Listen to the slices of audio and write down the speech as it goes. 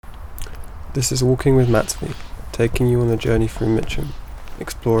This is Walking with Matsby, taking you on a journey through Mitcham,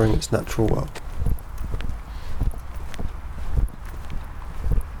 exploring its natural world.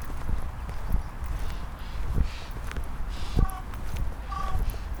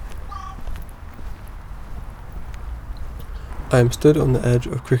 I am stood on the edge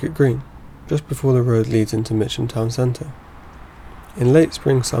of Cricket Green, just before the road leads into Mitcham town centre. In late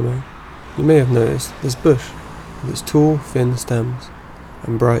spring-summer, you may have noticed this bush with its tall, thin stems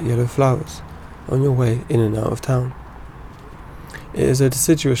and bright yellow flowers on your way in and out of town. It is a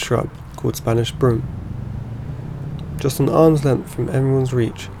deciduous shrub called Spanish broom. Just an arm's length from everyone's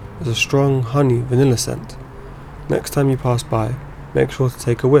reach is a strong honey vanilla scent. Next time you pass by, make sure to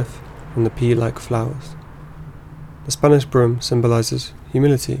take a whiff from the pea-like flowers. The Spanish broom symbolises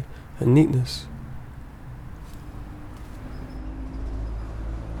humility and neatness.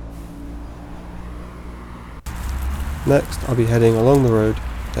 Next, I'll be heading along the road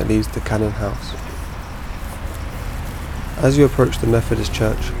that leads to Cannon House. As you approach the Methodist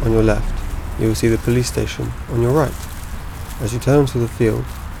Church on your left, you will see the police station on your right. As you turn to the field,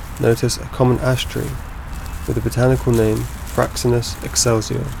 notice a common ash tree with the botanical name Fraxinus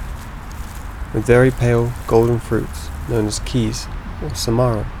excelsior, with very pale golden fruits known as keys or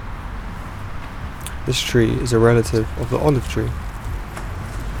samara. This tree is a relative of the olive tree.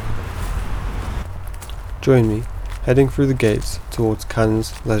 Join me, heading through the gates towards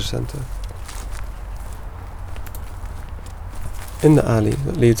Cannon's Leisure Centre. In the alley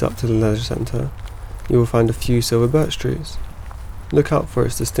that leads up to the Leisure Centre, you will find a few silver birch trees. Look out for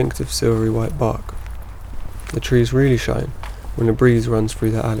its distinctive silvery white bark. The trees really shine when a breeze runs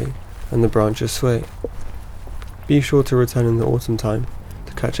through the alley and the branches sway. Be sure to return in the autumn time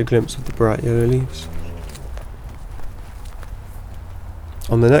to catch a glimpse of the bright yellow leaves.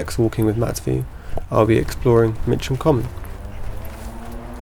 On the next Walking with Matsby, I'll be exploring Mitcham Common.